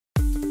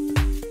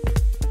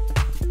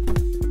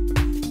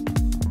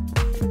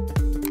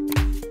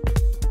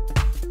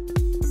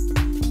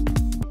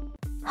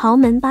豪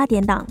门8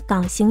点档，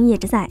港星一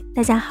直在。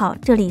大家好，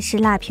这里是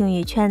辣评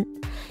娱圈。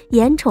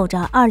眼瞅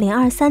着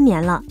2023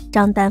年了，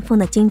张丹峰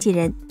的经纪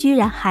人居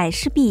然还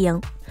是必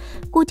赢，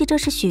估计这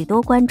是许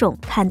多观众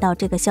看到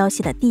这个消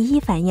息的第一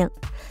反应。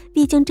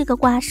毕竟这个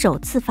瓜首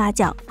次发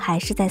酵还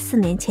是在4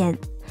年前，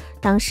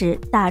当时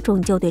大众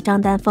就对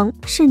张丹峰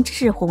甚至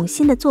是洪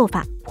欣的做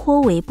法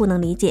颇为不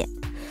能理解。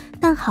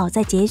但好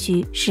在结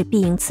局是必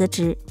赢辞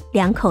职，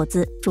两口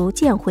子逐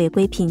渐回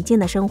归平静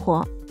的生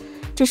活。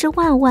只是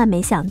万万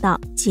没想到，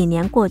几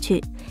年过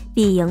去，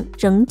必赢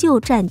仍旧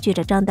占据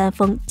着张丹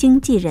峰经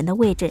纪人的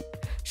位置，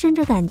甚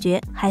至感觉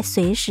还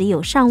随时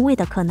有上位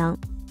的可能。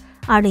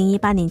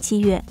2018年7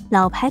月，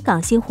老牌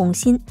港星洪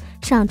欣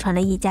上传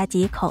了一家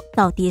几口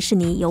到迪士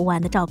尼游玩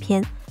的照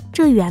片，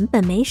这原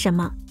本没什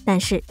么，但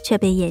是却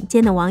被眼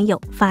尖的网友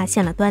发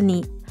现了端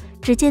倪。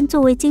只见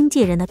作为经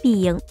纪人的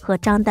必赢和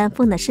张丹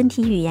峰的身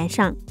体语言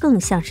上更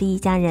像是一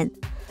家人，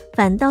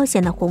反倒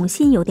显得洪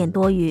欣有点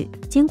多余。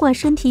尽管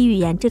身体语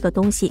言这个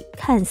东西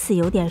看似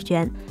有点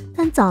悬，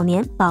但早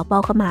年宝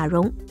宝和马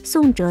蓉、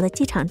宋哲的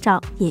机场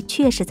照也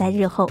确实在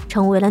日后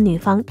成为了女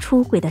方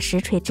出轨的实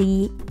锤之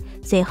一。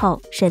随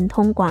后神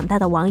通广大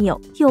的网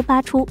友又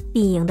扒出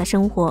必赢的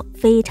生活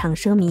非常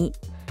奢靡，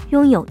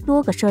拥有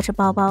多个奢侈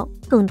包包，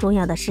更重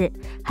要的是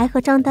还和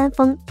张丹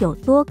峰有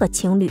多个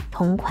情侣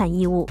同款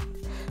衣物。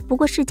不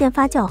过事件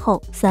发酵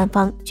后，三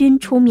方均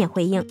出面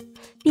回应，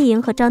必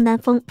赢和张丹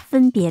峰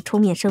分别出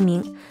面声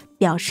明，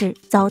表示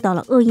遭到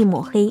了恶意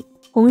抹黑。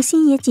洪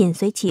欣也紧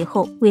随其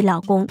后为老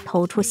公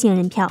投出信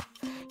任票。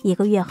1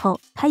个月后，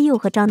他又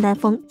和张丹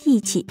峰一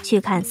起去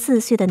看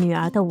4岁的女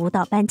儿的舞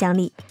蹈颁奖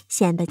礼，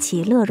显得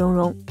其乐融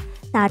融。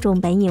大众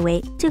本以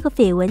为这个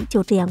绯闻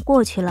就这样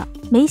过去了，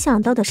没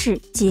想到的是，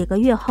几个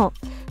月后，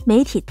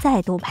媒体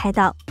再度拍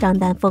到张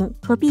丹峰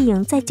和必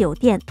赢在酒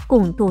店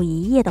共度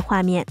一夜的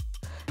画面。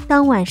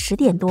当晚10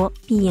点多，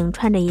必赢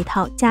穿着一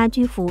套家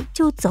居服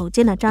就走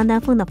进了张丹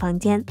峰的房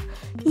间，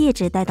一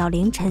直待到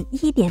凌晨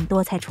1点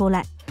多才出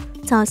来。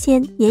早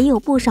先也有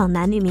不少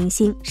男女明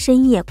星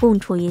深夜共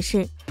处一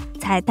室，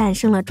才诞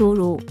生了诸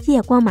如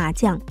夜光麻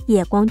将、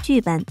夜光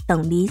剧本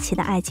等离奇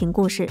的爱情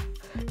故事。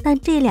但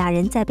这俩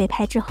人在被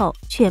拍之后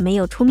却没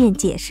有出面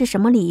解释什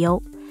么理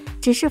由，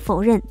只是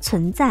否认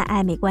存在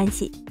暧昧关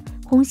系。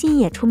洪欣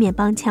也出面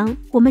帮腔，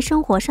我们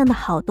生活上的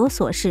好多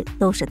琐事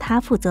都是他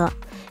负责，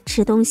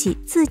吃东西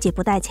自己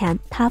不带钱，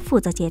他负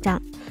责结账，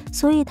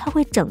所以他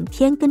会整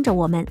天跟着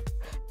我们。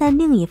但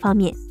另一方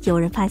面，有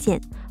人发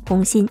现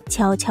洪欣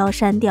悄悄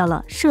删掉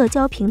了社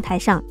交平台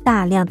上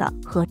大量的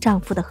和丈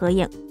夫的合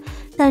影，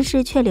但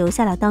是却留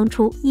下了当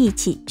初一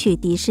起去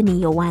迪士尼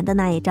游玩的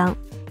那一张。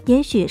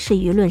也许是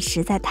舆论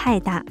实在太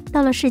大，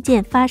到了事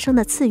件发生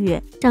的次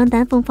月，张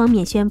丹峰方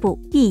面宣布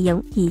必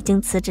赢已经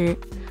辞职，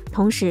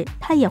同时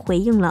他也回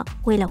应了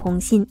为了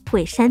洪欣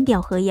会删掉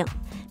合影，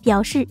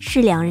表示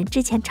是两人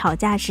之前吵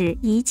架时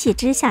一气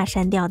之下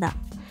删掉的。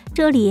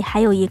这里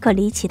还有一个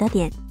离奇的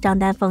点，张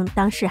丹峰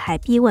当时还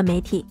逼问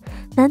媒体，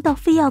难道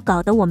非要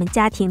搞得我们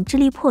家庭支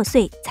离破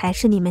碎才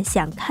是你们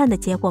想看的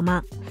结果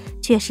吗？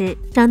确实，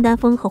张丹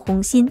峰和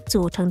洪欣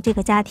组成这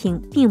个家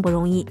庭并不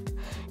容易。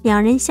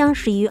两人相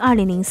识于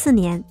2004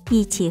年，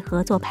一起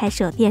合作拍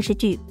摄电视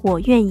剧《我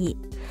愿意》。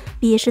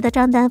彼时的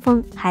张丹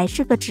峰还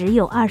是个只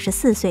有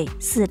24岁，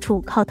四处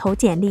靠投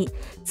简历、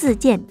自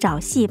荐找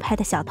戏拍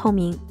的小透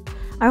明，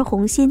而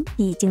洪欣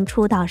已经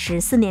出道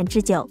14年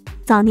之久，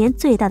早年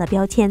最大的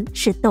标签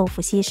是豆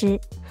腐西施。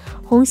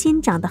洪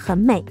欣长得很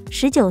美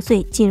，19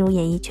岁进入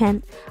演艺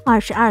圈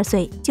，22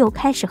岁就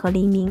开始和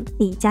黎明、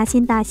李嘉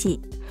欣搭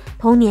戏，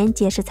同年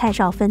结识蔡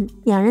少芬，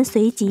两人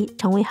随即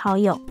成为好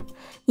友。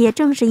也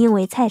正是因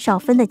为蔡少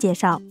芬的介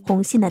绍，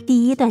洪欣的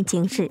第一段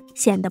情史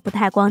显得不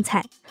太光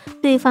彩。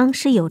对方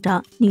是有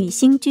着女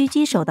星狙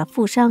击手的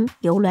富商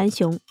刘鑾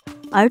雄，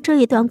而这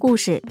一段故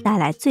事带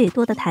来最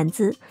多的谈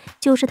资，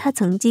就是他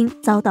曾经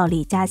遭到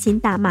李嘉欣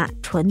大骂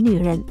蠢女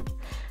人。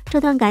这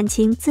段感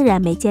情自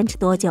然没坚持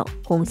多久，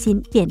洪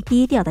欣便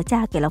低调地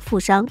嫁给了富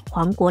商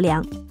黄国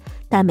良。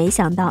但没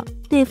想到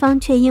对方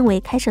却因为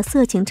开设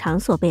色情场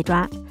所被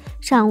抓，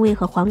尚未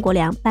和黄国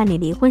良办理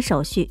离婚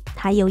手续，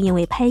他又因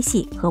为拍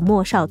戏和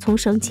莫少聪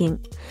生情，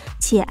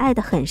且爱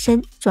得很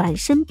深，转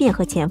身便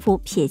和前夫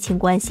撇清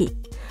关系。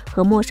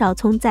和莫少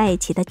聪在一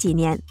起的几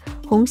年，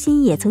洪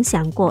欣也曾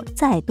想过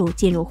再度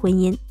进入婚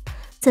姻，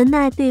怎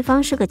奈对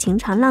方是个情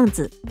场浪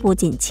子，不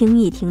仅轻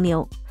易停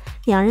留，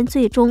两人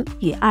最终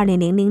于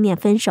2000年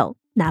分手，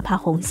哪怕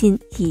洪欣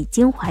已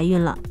经怀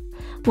孕了。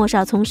莫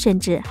少聪甚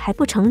至还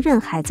不承认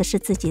孩子是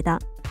自己的，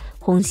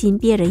洪欣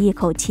憋着一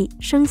口气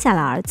生下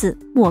了儿子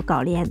莫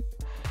皋莲。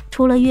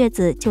出了月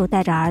子就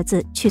带着儿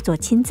子去做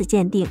亲子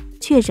鉴定，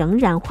却仍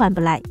然换不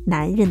来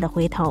男人的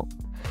回头。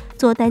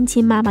做单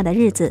亲妈妈的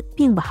日子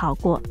并不好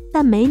过，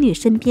但美女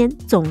身边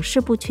总是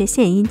不缺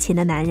献殷勤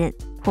的男人。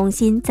洪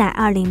欣在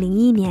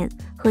2001年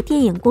和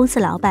电影公司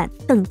老板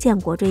邓建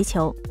国追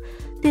求，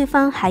对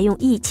方还用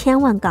1000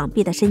万港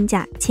币的身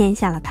价签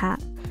下了他。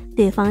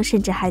对方甚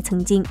至还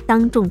曾经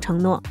当众承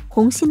诺，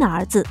洪欣的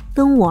儿子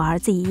跟我儿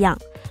子一样，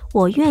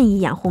我愿意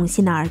养洪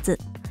欣的儿子。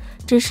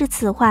只是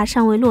此话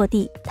尚未落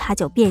地，他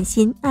就变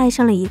心，爱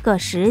上了一个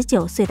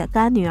19岁的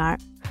干女儿。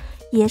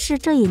也是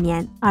这一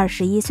年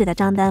，21岁的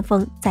张丹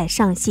峰在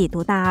上戏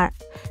读大二，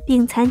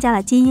并参加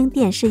了金鹰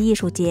电视艺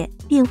术节，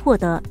并获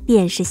得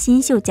电视新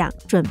秀奖，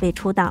准备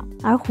出道。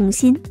而洪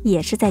欣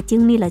也是在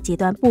经历了几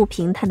段不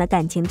平坦的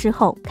感情之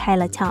后开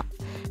了窍，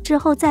之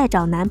后再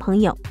找男朋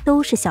友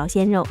都是小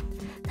鲜肉。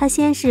她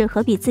先是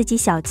和比自己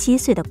小7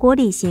岁的郭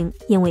立行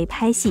因为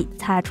拍戏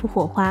擦出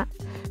火花，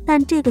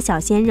但这个小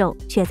鲜肉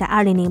却在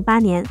2008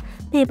年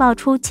被爆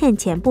出欠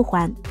钱不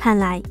还，看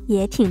来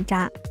也挺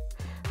渣。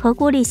和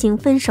郭立行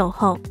分手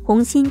后，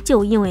洪欣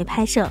就因为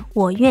拍摄《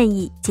我愿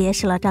意》结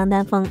识了张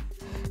丹峰，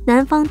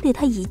男方对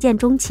他一见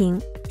钟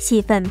情。戏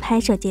份拍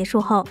摄结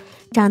束后，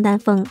张丹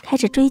峰开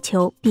始追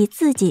求比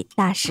自己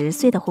大10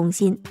岁的洪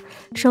欣，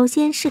首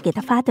先是给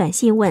他发短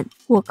信问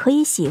我可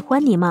以喜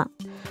欢你吗？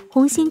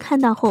洪欣看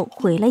到后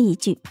回了一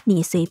句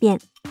你随便。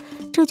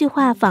这句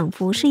话仿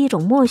佛是一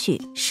种默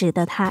许，使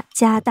得他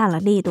加大了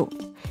力度。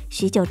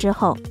许久之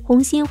后，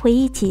洪欣回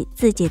忆起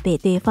自己被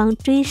对方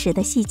追时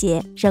的细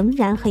节，仍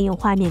然很有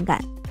画面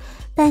感。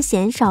但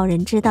鲜少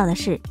人知道的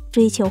是，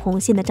追求洪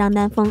欣的张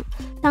丹峰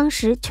当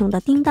时穷得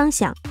叮当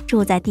响，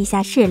住在地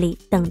下室里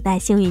等待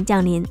幸运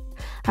降临。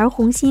而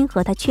洪欣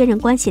和他确认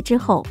关系之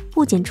后，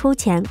不仅出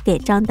钱给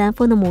张丹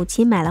峰的母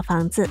亲买了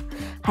房子，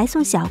还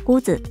送小姑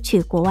子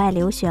去国外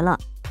留学了。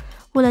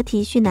为了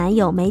体恤男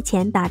友没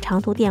钱打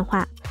长途电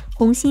话，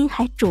洪欣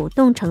还主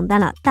动承担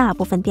了大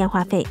部分电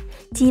话费，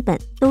基本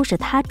都是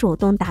他主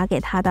动打给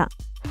他的。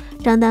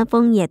张丹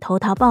峰也投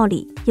桃报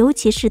李，尤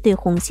其是对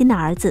洪欣的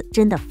儿子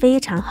真的非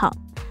常好，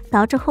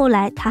导致后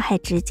来他还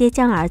直接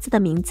将儿子的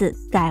名字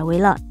改为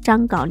了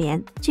张镐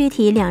莲。具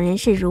体两人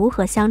是如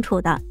何相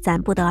处的，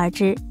咱不得而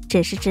知，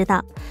只是知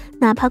道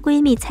哪怕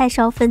闺蜜蔡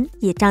少芬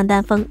以张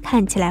丹峰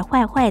看起来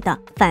坏坏的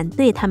反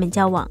对他们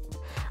交往。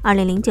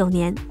2009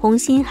年，洪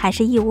欣还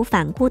是义无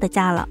反顾的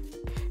嫁了。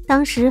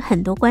当时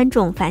很多观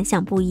众反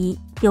响不一，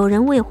有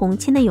人为洪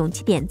欣的勇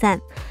气点赞，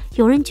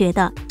有人觉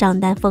得张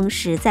丹峰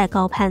实在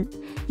高攀，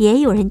也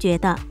有人觉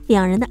得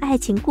两人的爱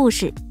情故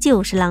事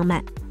就是浪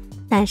漫。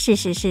但事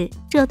实是，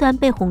这段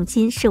被洪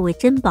欣视为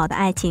珍宝的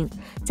爱情，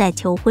在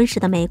求婚时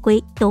的玫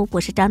瑰都不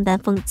是张丹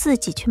峰自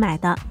己去买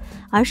的，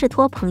而是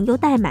托朋友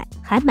代买，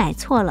还买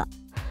错了。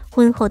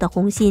婚后的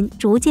洪欣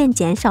逐渐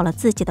减少了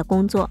自己的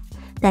工作，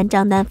但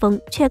张丹峰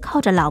却靠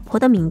着老婆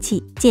的名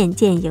气渐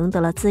渐赢得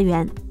了资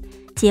源。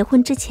结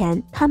婚之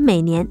前，他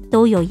每年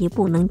都有一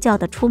部能叫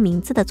得出名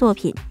字的作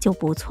品就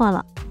不错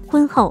了。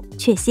婚后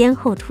却先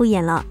后出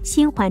演了《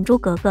新还珠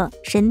格格》《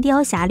神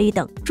雕侠侣》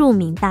等著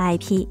名大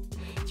IP，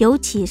 尤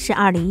其是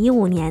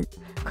2015年，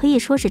可以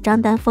说是张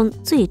丹峰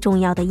最重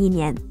要的一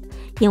年，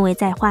因为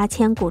在《花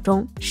千骨》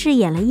中饰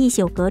演了一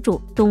宿阁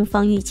主东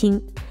方玉清，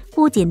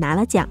不仅拿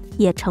了奖，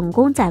也成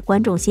功在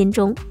观众心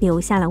中留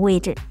下了位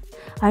置。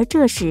而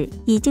这时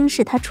已经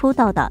是他出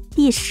道的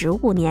第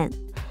15年。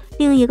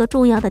另一个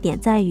重要的点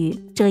在于，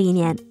这一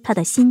年他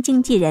的新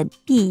经纪人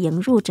毕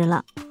莹入职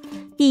了。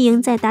毕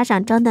莹在打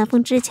赏张丹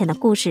峰之前的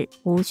故事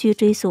无需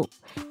追溯，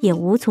也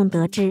无从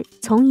得知。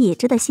从已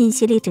知的信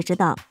息里只知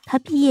道，他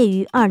毕业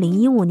于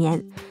2015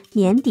年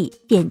年底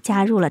便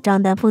加入了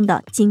张丹峰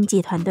的经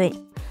纪团队。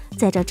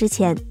在这之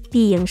前，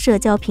毕莹社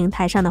交平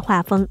台上的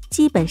画风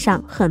基本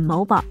上很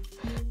某宝，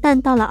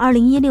但到了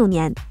2016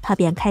年，他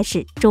便开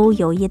始周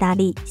游意大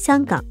利、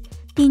香港，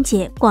并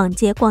且逛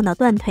街逛到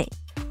断腿。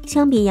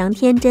相比杨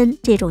天真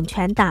这种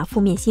拳打负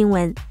面新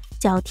闻、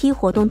脚踢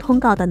活动通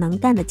告的能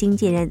干的经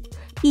纪人，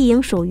毕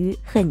莹属于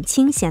很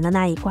清闲的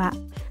那一挂。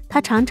他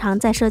常常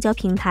在社交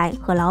平台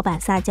和老板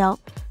撒娇，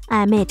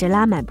暧昧只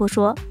拉满不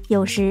说，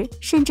有时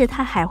甚至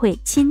他还会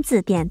亲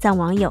自点赞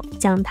网友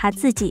将他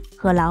自己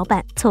和老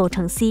板凑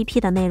成 CP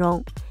的内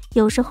容。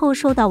有时候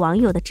受到网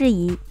友的质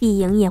疑，毕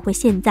莹也会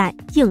现在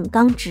硬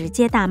刚，直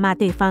接大骂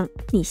对方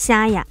你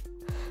瞎呀。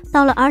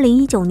到了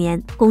2019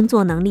年，工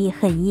作能力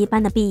很一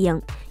般的毕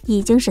莹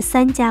已经是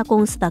3家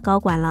公司的高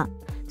管了。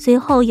随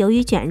后由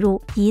于卷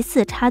入疑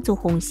似插足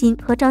洪欣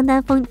和张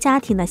丹峰家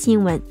庭的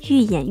新闻愈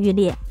演愈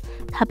烈，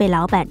他被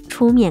老板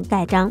出面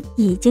盖章，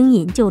已经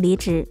引咎离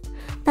职。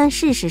但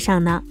事实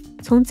上呢，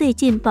从最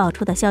近爆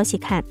出的消息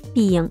看，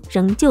毕莹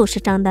仍旧是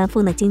张丹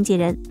峰的经纪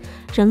人，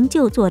仍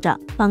旧做着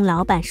帮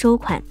老板收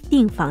款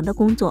订房的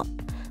工作。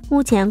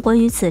目前关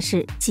于此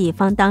事，几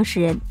方当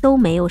事人都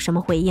没有什么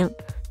回应，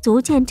足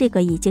见这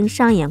个已经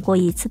上演过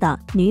一次的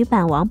女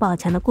版王宝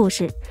强的故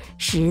事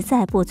实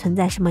在不存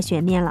在什么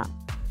悬念了。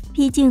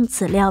毕竟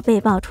此料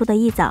被爆出的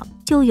一早，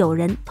就有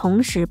人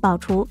同时爆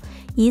出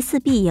疑似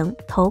毕莹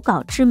投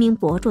稿知名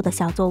博主的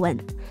小作文，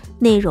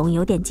内容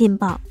有点劲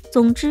爆，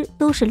总之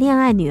都是恋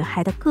爱女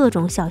孩的各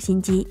种小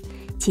心机，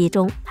其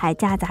中还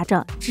夹杂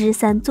着知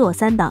三做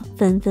三的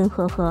分分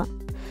合合。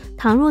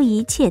倘若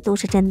一切都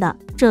是真的，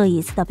这一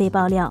次的被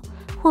爆料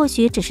或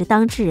许只是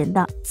当事人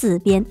的自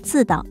编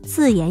自导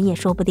自演也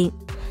说不定，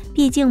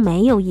毕竟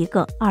没有一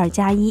个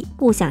2+1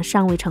不想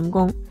尚未成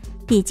功。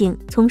毕竟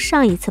从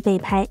上一次被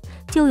拍，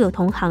就有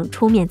同行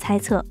出面猜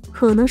测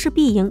可能是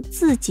毕莹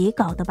自己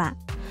搞的吧。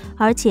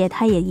而且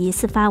他也疑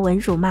似发文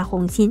辱骂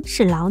洪欣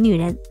是老女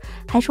人，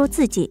还说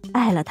自己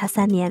爱了她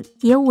3年，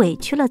也委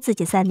屈了自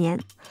己3年。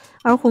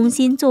而洪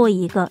欣作为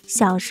一个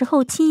小时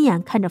候亲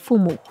眼看着父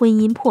母婚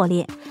姻破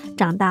裂，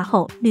长大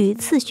后屡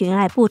次寻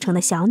爱不成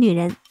的小女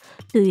人，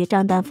对于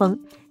张丹峰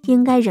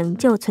应该仍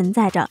旧存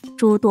在着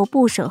诸多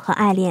不舍和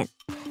爱恋。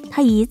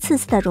她一次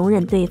次的容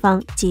忍对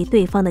方及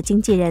对方的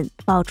经纪人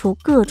爆出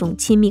各种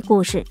亲密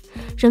故事，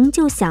仍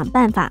旧想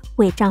办法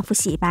为丈夫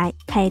洗白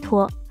开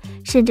脱，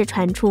甚至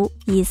传出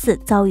疑似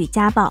遭遇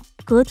家暴，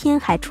隔天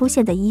还出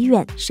现在医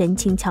院神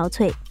情憔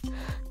悴。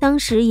当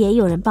时也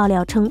有人爆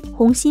料称，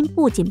洪欣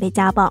不仅被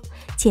家暴，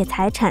且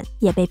财产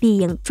也被必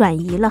应转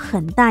移了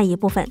很大一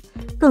部分，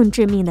更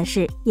致命的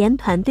是连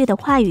团队的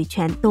话语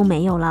权都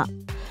没有了。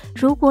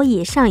如果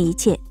以上一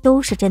切都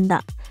是真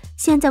的，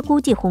现在估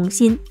计洪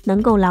欣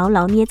能够牢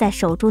牢捏在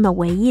手中的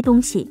唯一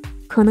东西，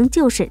可能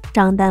就是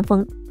张丹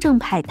峰正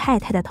牌太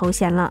太的头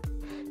衔了。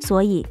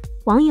所以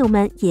网友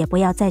们也不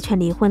要再劝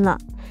离婚了，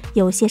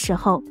有些时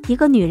候一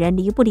个女人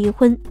离不离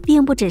婚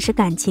并不只是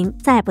感情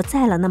在不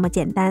在了那么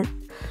简单，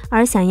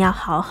而想要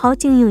好好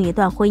经营一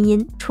段婚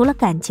姻，除了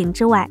感情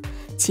之外，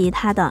其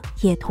他的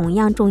也同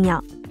样重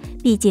要，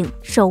毕竟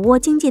手握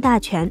经济大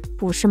权，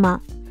不是吗？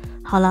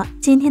好了，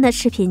今天的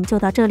视频就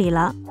到这里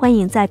了，欢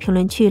迎在评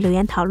论区留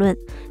言讨论，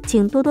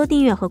请多多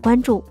订阅和关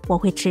注，我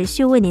会持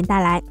续为您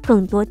带来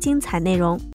更多精彩内容。